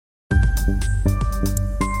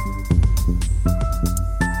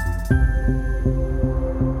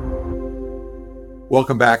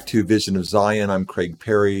Welcome back to Vision of Zion. I'm Craig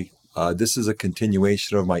Perry. This is a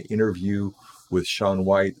continuation of my interview with Shawn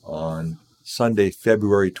White on Sunday,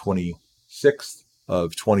 February 26th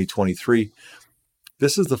of 2023.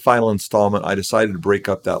 This is the final installment. I decided to break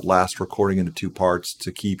up that last recording into two parts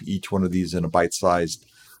to keep each one of these in a bite-sized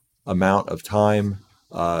amount of time.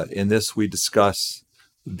 In this, we discuss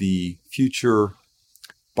the future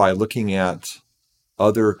by looking at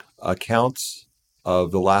other accounts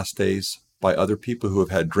of the last days by other people who have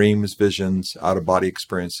had dreams, visions, out-of-body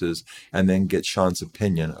experiences, and then get Shawn's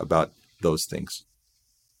opinion about those things.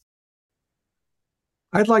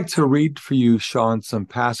 I'd like to read for you, Shawn, some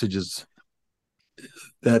passages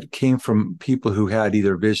that came from people who had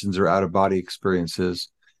either visions or out-of-body experiences,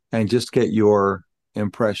 and just get your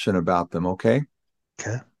impression about them, okay?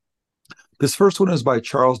 Okay. This first one is by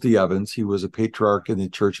Charles D. Evans. He was a patriarch in the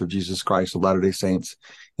Church of Jesus Christ of Latter-day Saints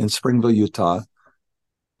in Springville, Utah.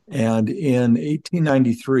 And in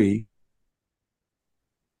 1893,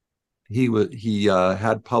 he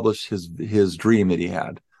had published his dream that he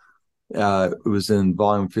had. It was in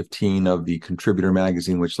volume 15 of the Contributor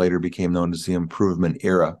magazine, which later became known as the Improvement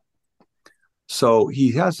Era. So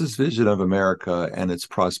he has this vision of America and its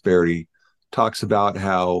prosperity, talks about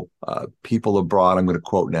how people abroad, I'm going to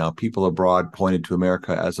quote now, people abroad pointed to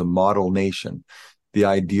America as a model nation, the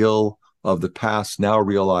ideal of the past now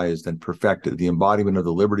realized and perfected, the embodiment of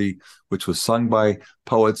the liberty which was sung by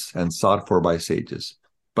poets and sought for by sages.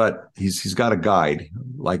 But he's got a guide,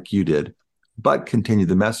 like you did. But, continued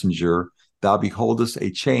the messenger, thou beholdest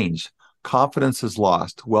a change. Confidence is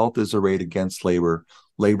lost. Wealth is arrayed against labor,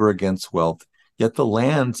 labor against wealth. Yet the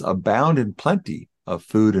lands abound in plenty of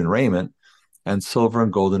food and raiment, and silver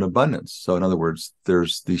and gold in abundance. So in other words,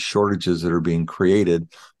 there's these shortages that are being created,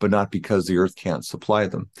 but not because the earth can't supply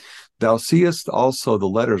them. Thou seest also the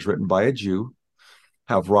letters written by a Jew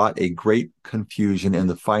have wrought a great confusion in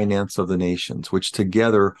the finance of the nations, which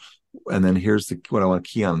together, and then here's what I want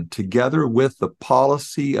to key on, together with the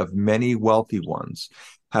policy of many wealthy ones,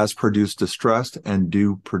 has produced distress and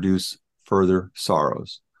do produce further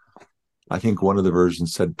sorrows. I think one of the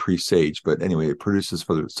versions said presage, but anyway, it produces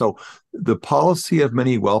further. So the policy of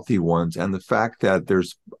many wealthy ones and the fact that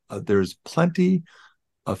there's plenty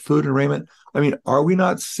of food and raiment. I mean, are we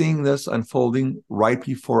not seeing this unfolding right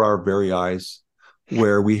before our very eyes,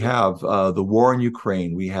 where we have the war in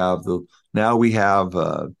Ukraine, we don't have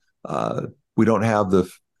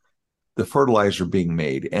the fertilizer being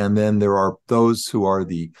made, and then there are those who are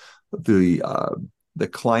the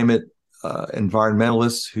climate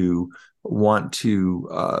environmentalists who want to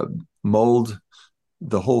mold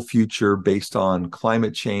the whole future based on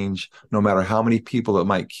climate change, no matter how many people it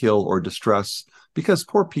might kill or distress, because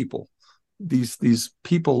poor people, these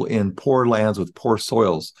people in poor lands with poor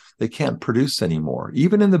soils, they can't produce anymore.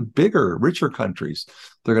 Even in the bigger, richer countries,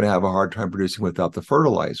 they're going to have a hard time producing without the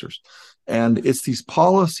fertilizers. And it's these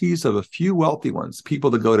policies of a few wealthy ones,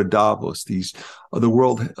 people that go to Davos, the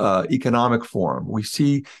World Economic Forum. We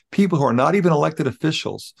see people who are not even elected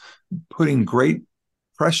officials putting great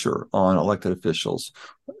pressure on elected officials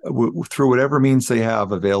through whatever means they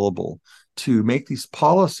have available to make these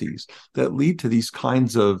policies that lead to these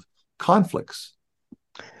kinds of conflicts.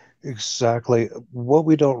 Exactly. What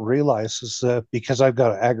we don't realize is that because I've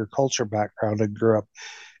got an agriculture background and grew up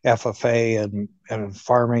FFA and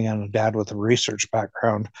farming, and a dad with a research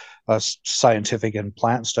background, scientific and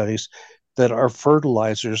plant studies, that our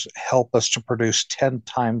fertilizers help us to produce 10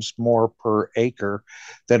 times more per acre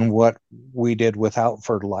than what we did without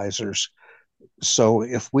fertilizers. So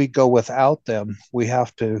if we go without them, we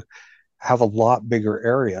have to have a lot bigger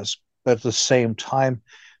areas. But at the same time,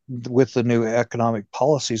 with the new economic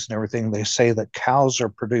policies and everything, they say that cows are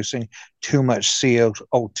producing too much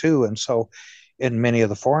CO2. And so in many of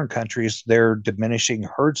the foreign countries, they're diminishing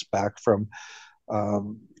herds back from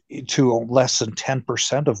to less than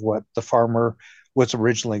 10% of what the farmer was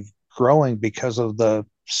originally growing because of the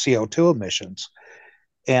CO2 emissions.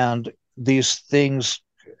 And these things,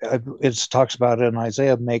 it talks about it in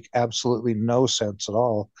Isaiah, make absolutely no sense at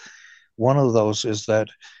all. One of those is that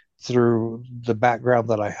through the background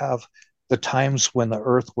that I have, the times when the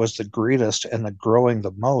earth was the greenest and the growing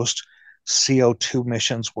the most, CO2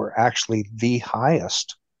 emissions were actually the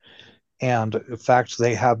highest. And in fact,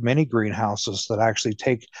 they have many greenhouses that actually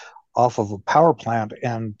take off of a power plant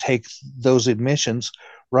and take those emissions,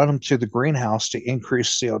 run them through the greenhouse to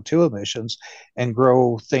increase CO2 emissions and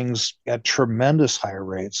grow things at tremendous higher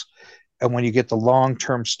rates. And when you get the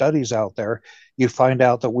long-term studies out there, you find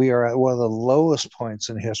out that we are at one of the lowest points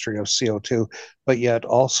in history of CO2, but yet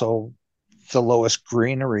also the lowest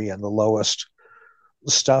greenery and the lowest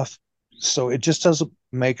stuff. So it just doesn't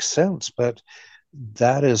make sense. But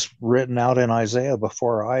that is written out in Isaiah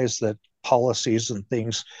before our eyes, that policies and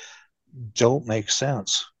things don't make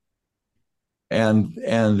sense.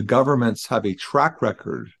 And governments have a track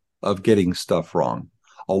record of getting stuff wrong,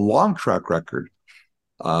 a long track record.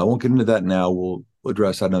 I won't get into that now. We'll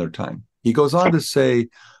address that another time. He goes on to say,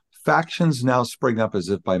 factions now spring up as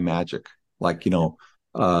if by magic, like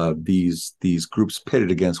these groups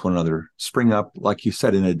pitted against one another spring up, like you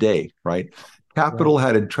said, in a day. Right? Right. Capital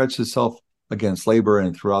had entrenched itself against labor,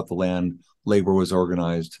 and throughout the land, labor was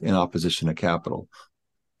organized in opposition to capital.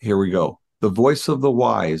 Here we go. The voice of the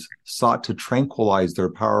wise sought to tranquilize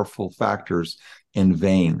their powerful factors in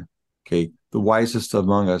vain. Okay. The wisest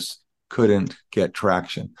among us couldn't get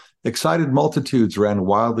traction. Excited multitudes ran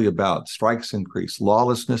wildly about. Strikes increased.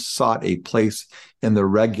 Lawlessness sought a place in the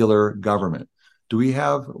regular government. Do we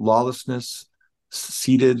have lawlessness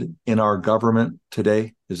seated in our government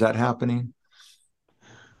today? Is that happening?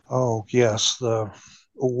 Oh, yes. The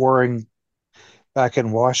warring back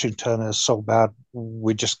in Washington is so bad,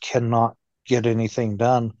 we just cannot get anything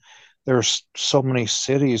done. There's so many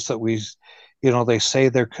cities that they say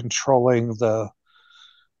they're controlling the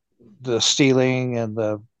stealing and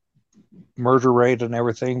the murder rate and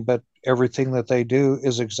everything, but everything that they do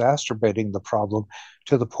is exacerbating the problem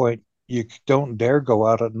to the point you don't dare go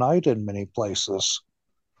out at night in many places.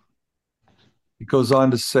 It goes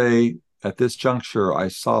on to say, at this juncture, I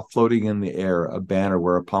saw floating in the air a banner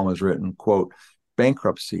whereupon was written, quote,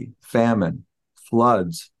 bankruptcy, famine,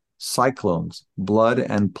 floods, cyclones, blood,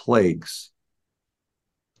 and plagues.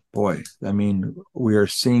 Boy, I mean, we are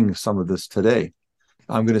seeing some of this today.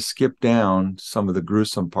 I'm going to skip down some of the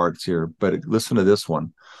gruesome parts here, but listen to this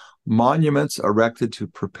one. Monuments erected to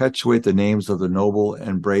perpetuate the names of the noble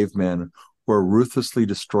and brave men were ruthlessly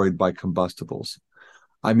destroyed by combustibles.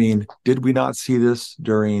 I mean, did we not see this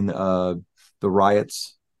during the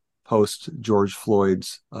riots post George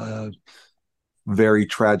Floyd's very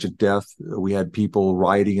tragic death? We had people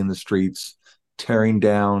rioting in the streets, tearing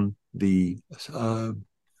down the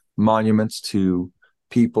monuments to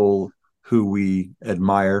people who we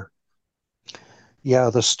admire.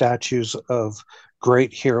 Yeah, the statues of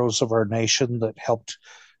great heroes of our nation that helped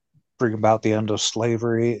bring about the end of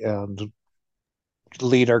slavery and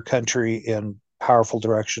lead our country in powerful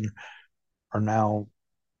direction are now,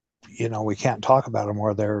 we can't talk about them,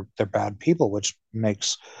 or they're bad people, which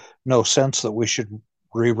makes no sense that we should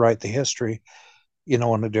rewrite the history, in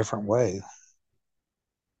a different way.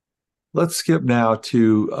 Let's skip now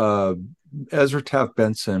to Ezra Taft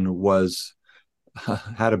Benson was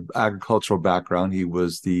had an agricultural background. He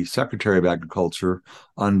was the Secretary of Agriculture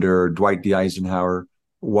under Dwight D. Eisenhower,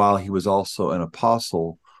 while he was also an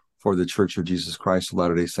apostle for the Church of Jesus Christ of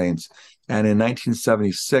Latter-day Saints. And in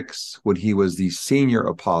 1976, when he was the senior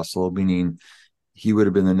apostle, meaning he would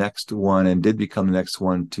have been the next one and did become the next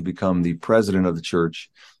one to become the president of the church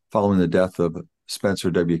following the death of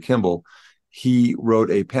Spencer W. Kimball, he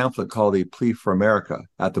wrote a pamphlet called A Plea for America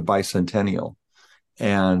at the bicentennial.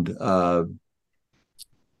 And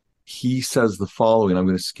he says the following. I'm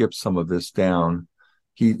going to skip some of this down.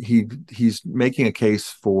 He's making a case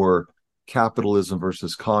for capitalism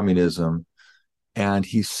versus communism, and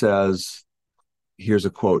he says, here's a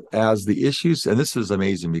quote, as the issues, and this is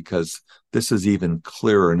amazing because this is even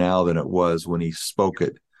clearer now than it was when he spoke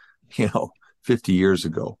it, 50 years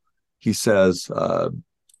ago. He says,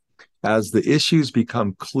 as the issues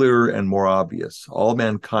become clearer and more obvious, all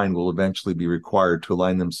mankind will eventually be required to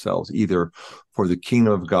align themselves either for the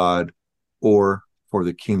kingdom of God or for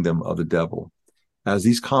the kingdom of the devil. As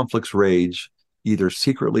these conflicts rage, either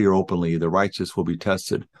secretly or openly, the righteous will be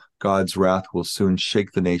tested. God's wrath will soon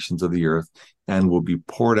shake the nations of the earth and will be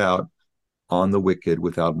poured out on the wicked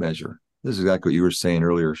without measure. This is exactly what you were saying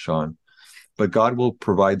earlier, Shawn. But God will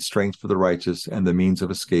provide strength for the righteous and the means of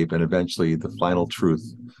escape, and eventually the final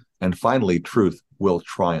truth. And finally, truth will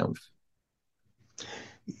triumph.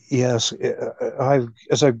 Yes,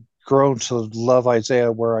 as I've grown to love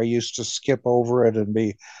Isaiah, where I used to skip over it and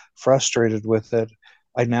be frustrated with it,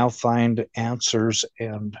 I now find answers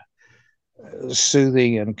and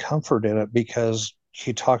soothing and comfort in it, because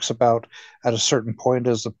he talks about at a certain point,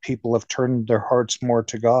 as the people have turned their hearts more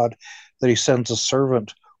to God, that he sends a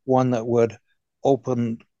servant, one that would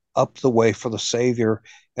open up the way for the Savior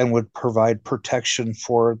and would provide protection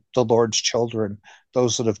for the Lord's children,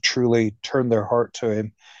 those that have truly turned their heart to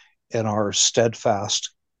him and are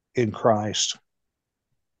steadfast in Christ.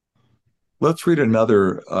 Let's read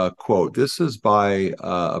another quote. This is by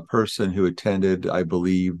a person who attended, I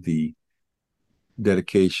believe, the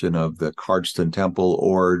dedication of the Cardston Temple,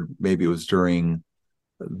 or maybe it was during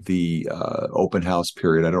the open house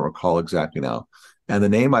period. I don't recall exactly now. And the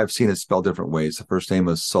name, I've seen it spelled different ways. The first name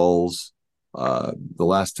was Souls. The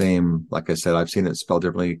last name, like I said, I've seen it spelled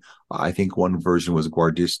differently. I think one version was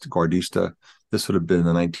Guardista. This would have been in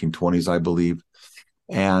the 1920s, I believe,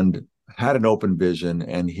 and had an open vision.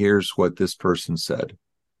 And here's what this person said,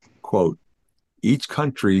 quote, each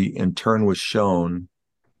country in turn was shown,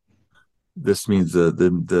 this means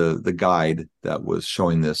the guide that was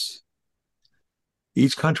showing this,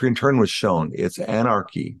 each country in turn was shown its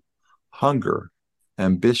anarchy, hunger,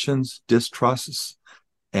 ambitions, distrusts,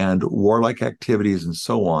 and warlike activities, and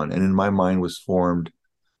so on. And in my mind was formed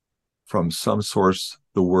from some source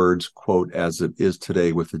the words, quote, as it is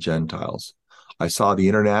today with the Gentiles. I saw the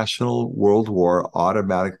international world war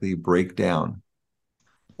automatically break down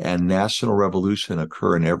and national revolution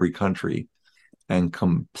occur in every country and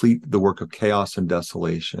complete the work of chaos and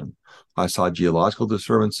desolation. I saw geological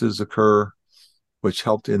disturbances occur, which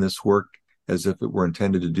helped in this work as if it were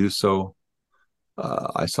intended to do so.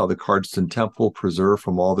 I saw the Cardston Temple preserved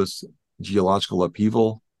from all this geological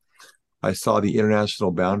upheaval. I saw the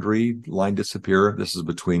international boundary line disappear. This is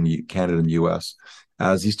between Canada and US.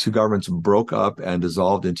 As these two governments broke up and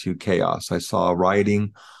dissolved into chaos, I saw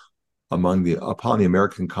rioting upon the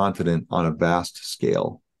American continent on a vast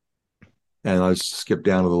scale. And I'll skip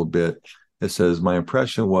down a little bit. It says, my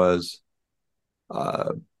impression was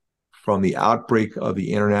uh, from the outbreak of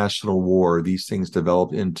the international war, these things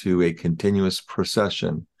developed into a continuous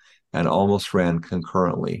procession and almost ran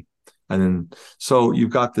concurrently. And then, so you've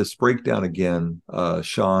got this breakdown again,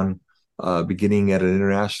 Shawn, beginning at an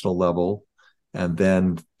international level, and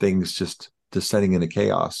then things just descending into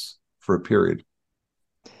chaos for a period.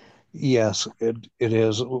 Yes, it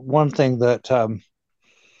is. One thing that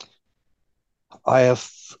I have,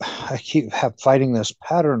 I keep have fighting this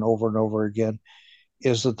pattern over and over again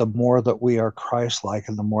is that the more that we are Christ-like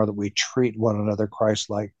and the more that we treat one another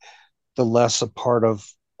Christ-like, the less a part of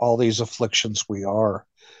all these afflictions we are.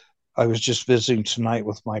 I was just visiting tonight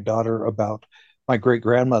with my daughter about my great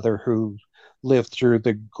grandmother who lived through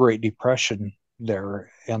the Great Depression there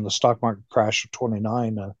and the stock market crash of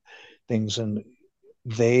 29 things. And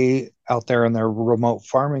they out there in their remote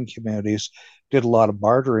farming communities did a lot of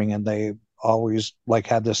bartering, and they always like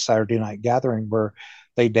had this Saturday night gathering where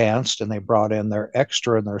they danced and they brought in their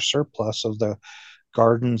extra and their surplus of the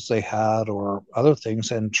gardens they had or other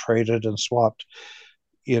things and traded and swapped,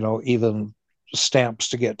 even stamps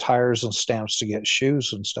to get tires and stamps to get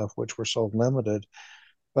shoes and stuff, which were so limited.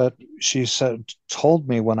 But she told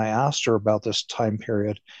me when I asked her about this time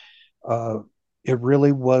period, uh, it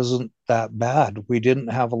really wasn't that bad. We didn't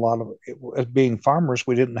have a lot of, being farmers,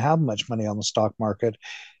 we didn't have much money on the stock market,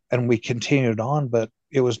 and we continued on, but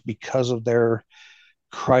it was because of their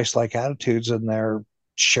Christ-like attitudes and their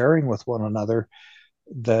sharing with one another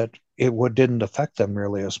that didn't affect them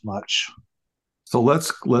really as much. So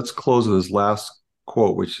let's close with this last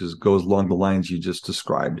quote, which goes along the lines you just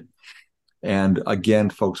described. And again,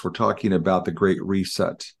 folks, we're talking about the Great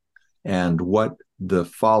Reset and what the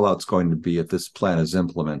fallout's going to be if this plan is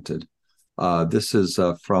implemented. This is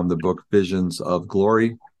from the book Visions of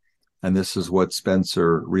Glory, and this is what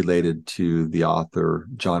Spencer related to the author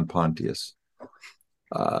John Pontius.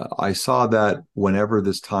 I saw that whenever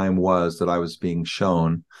this time was that I was being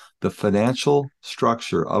shown, the financial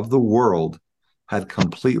structure of the world had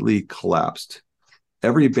completely collapsed.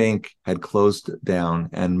 Every bank had closed down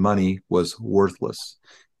and money was worthless.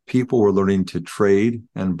 People were learning to trade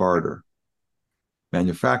and barter.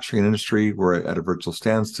 Manufacturing industry were at a virtual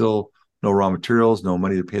standstill, no raw materials, no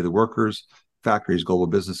money to pay the workers. Factories, global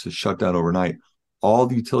businesses shut down overnight. All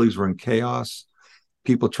the utilities were in chaos.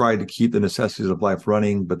 People tried to keep the necessities of life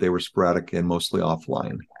running, but they were sporadic and mostly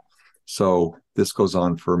offline. So this goes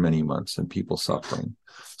on for many months and people suffering.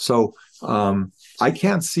 So I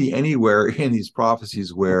can't see anywhere in these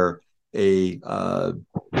prophecies where a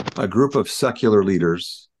group of secular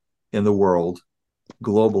leaders in the world,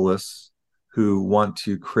 globalists who want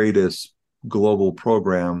to create a global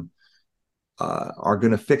program, are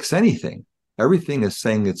going to fix anything. Everything is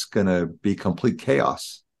saying it's going to be complete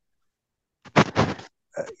chaos.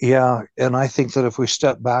 Yeah, and I think that if we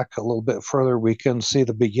step back a little bit further, we can see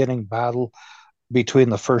the beginning battle between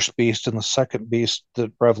the first beast and the second beast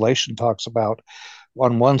that Revelation talks about.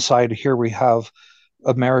 On one side, here we have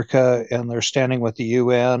America, and they're standing with the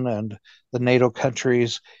UN and the NATO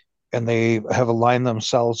countries, and they have aligned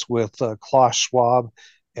themselves with Klaus Schwab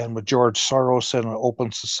and with George Soros in an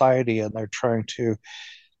open society, and they're trying to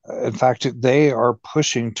In fact, they are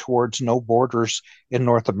pushing towards no borders in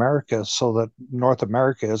North America so that North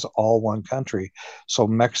America is all one country. So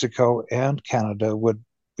Mexico and Canada would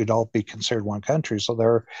all be considered one country.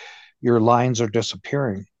 So your lines are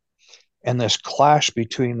disappearing. And this clash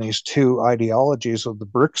between these two ideologies of the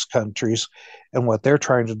BRICS countries and what they're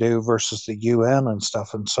trying to do versus the UN and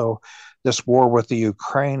stuff. And so this war with the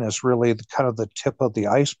Ukraine is really kind of the tip of the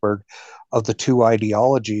iceberg of the two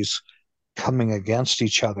ideologies coming against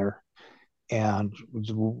each other and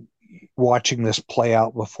watching this play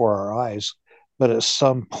out before our eyes. But at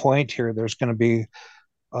some point here, there's going to be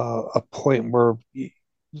a point where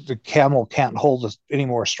the camel can't hold any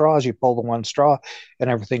more straws. You pull the one straw and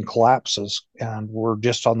everything collapses. And we're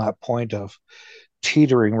just on that point of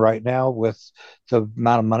teetering right now with the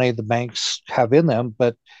amount of money the banks have in them.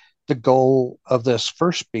 But the goal of this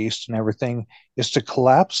first beast and everything is to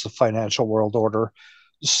collapse the financial world order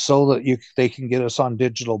so that they can get us on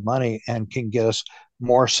digital money and can get us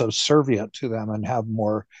more subservient to them and have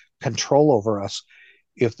more control over us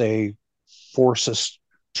if they force us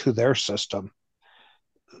to their system.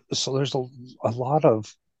 So there's a lot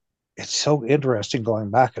of it's so interesting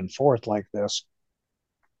going back and forth like this.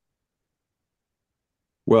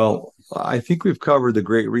 Well, I think we've covered the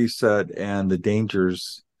Great Reset and the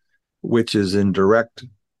dangers, which is in direct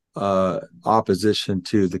opposition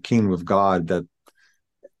to the kingdom of God, that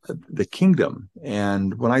the kingdom,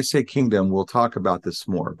 and when I say kingdom, we'll talk about this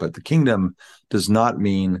more, but the kingdom does not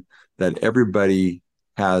mean that everybody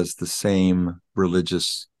has the same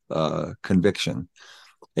religious conviction.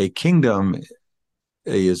 A kingdom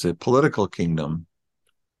is a political kingdom,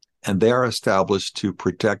 and they are established to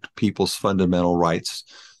protect people's fundamental rights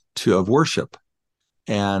to of worship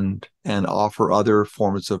and offer other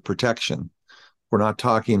forms of protection. We're not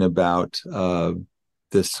talking about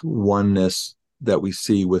this oneness that we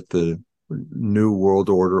see with the New World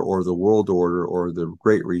Order or the World Order or the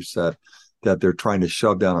Great Reset that they're trying to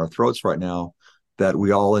shove down our throats right now, that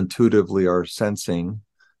we all intuitively are sensing,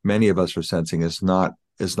 many of us are sensing is not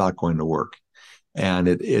going to work. And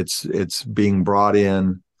it's being brought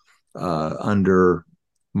in under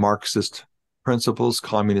Marxist principles,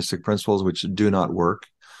 communistic principles, which do not work.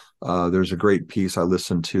 There's a great piece I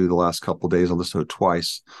listened to the last couple of days. I listened to it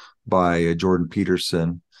twice by Jordan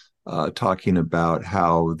Peterson, talking about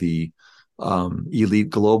how the elite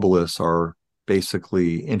globalists are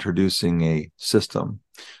basically introducing a system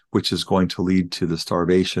which is going to lead to the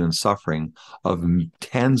starvation and suffering of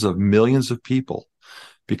tens of millions of people.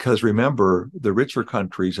 Because remember, the richer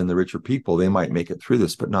countries and the richer people, they might make it through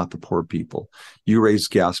this, but not the poor people. You raise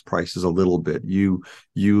gas prices a little bit. You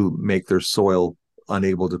make their soil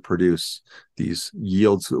unable to produce these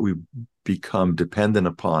yields that we become dependent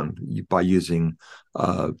upon by using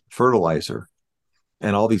fertilizer.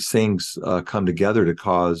 And all these things come together to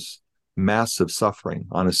cause massive suffering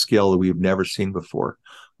on a scale that we've never seen before.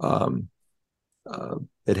 Um,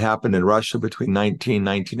 it happened in Russia between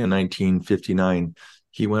 1919 and 1959.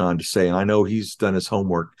 He went on to say, and I know he's done his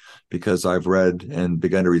homework because I've read and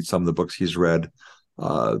begun to read some of the books he's read.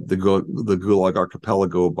 The Gulag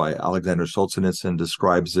Archipelago by Alexander Solzhenitsyn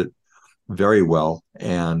describes it very well.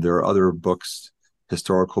 And there are other books,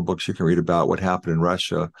 historical books you can read about what happened in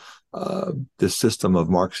Russia. This system of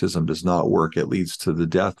Marxism does not work. It leads to the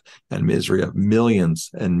death and misery of millions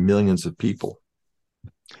and millions of people.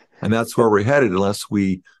 And that's where we're headed unless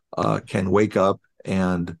we can wake up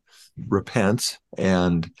and repent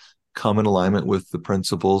and come in alignment with the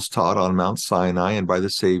principles taught on Mount Sinai and by the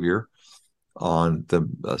Savior on the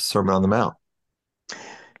Sermon on the Mount.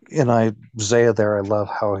 In Isaiah, there, I love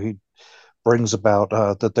how he brings about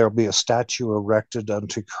that there'll be a statue erected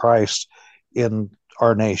unto Christ in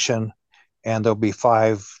our nation, and there'll be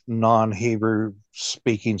 5 non-Hebrew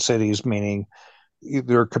speaking cities, meaning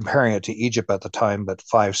they're comparing it to Egypt at the time, but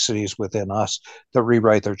 5 cities within us that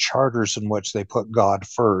rewrite their charters in which they put God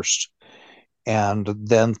first. And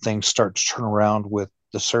then things start to turn around with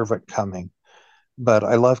the servant coming. But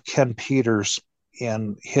I love Ken Peters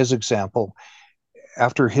in his example.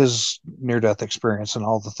 After his near death experience and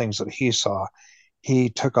all the things that he saw, he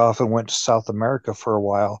took off and went to South America for a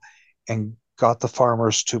while and got the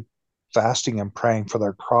farmers to fasting and praying for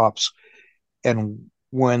their crops. And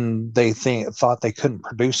when they thought they couldn't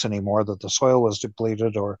produce anymore, that the soil was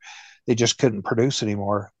depleted or they just couldn't produce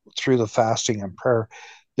anymore, through the fasting and prayer,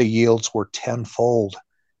 the yields were tenfold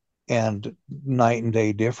and night and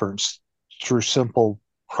day difference through simple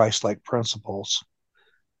Christ-like principles,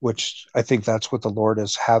 which I think that's what the Lord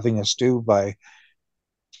is having us do by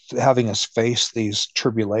having us face these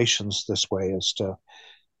tribulations this way, is to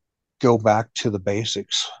go back to the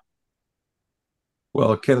basics.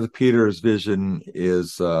 Well, Kenneth Peters' vision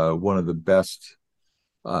is one of the best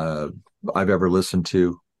uh, I've ever listened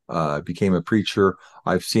to. Became a preacher.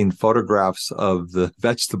 I've seen photographs of the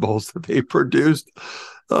vegetables that they produced.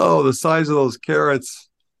 Oh, the size of those carrots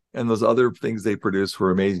and those other things they produced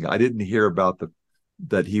were amazing. I didn't hear about the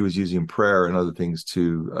that he was using prayer and other things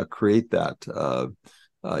to create that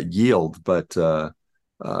yield, but uh,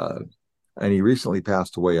 and he recently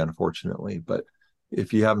passed away, unfortunately. But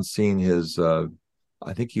if you haven't seen his,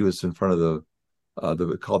 I think he was in front of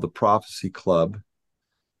the called the Prophecy Club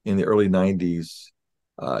in the early '90s.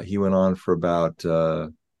 He went on for about.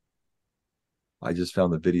 I just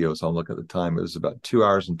found the video, so I'm looking at the time. It was about 2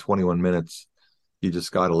 hours and 21 minutes. You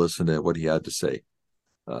just got to listen to what he had to say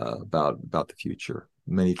about the future.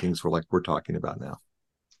 Many things were like we're talking about now.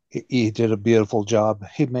 He did a beautiful job.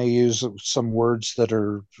 He may use some words that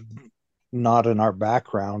are not in our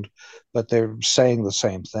background, but they're saying the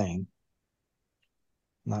same thing.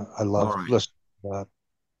 I All love right. listening to that.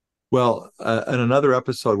 Well, in another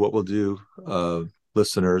episode, what we'll do,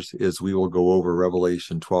 listeners, is we will go over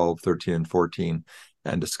Revelation 12, 13, and 14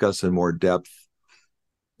 and discuss in more depth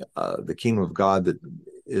the kingdom of God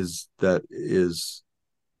that is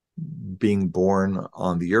being born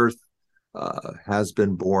on the earth, has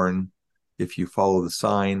been born. If you follow the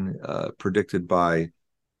sign predicted by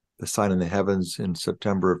the sign in the heavens in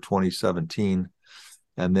September of 2017,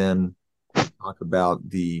 and then talk about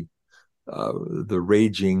the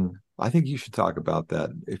raging. I think you should talk about that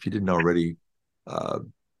if you didn't already. Uh,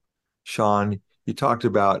 Shawn, you talked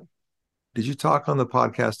about. Did you talk on the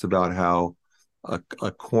podcast about how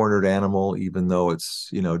a cornered animal, even though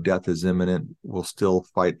it's death is imminent, will still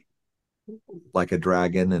fight like a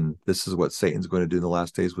dragon, and this is what Satan's going to do in the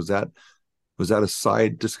last days? Was that a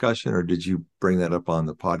side discussion, or did you bring that up on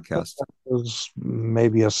the podcast? It was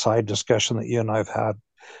maybe a side discussion that you and I've had,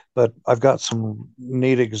 but I've got some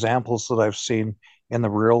neat examples that I've seen in the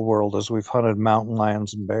real world as we've hunted mountain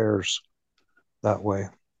lions and bears that way.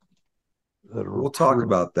 That are We'll talk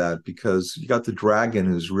about that because you got the dragon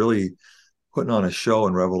who's really putting on a show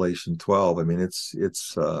in Revelation 12. I mean, it's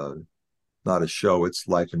not a show; it's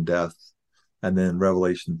life and death. And then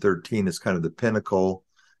Revelation 13 is kind of the pinnacle,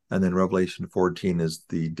 and then Revelation 14 is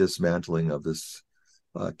the dismantling of this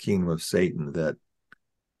kingdom of Satan that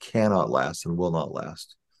cannot last and will not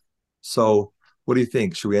last. So, what do you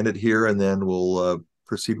think? Should we end it here and then we'll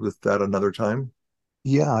proceed with that another time?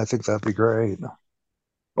 Yeah, I think that'd be great.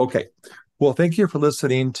 Okay. Well, thank you for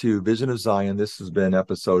listening to Vision of Zion. This has been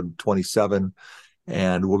episode 27,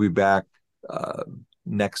 and we'll be back uh,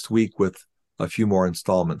 next week with a few more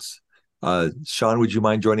installments. Shawn, would you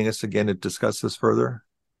mind joining us again to discuss this further?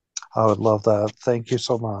 I would love that. Thank you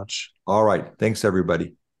so much. All right. Thanks,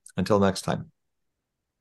 everybody. Until next time.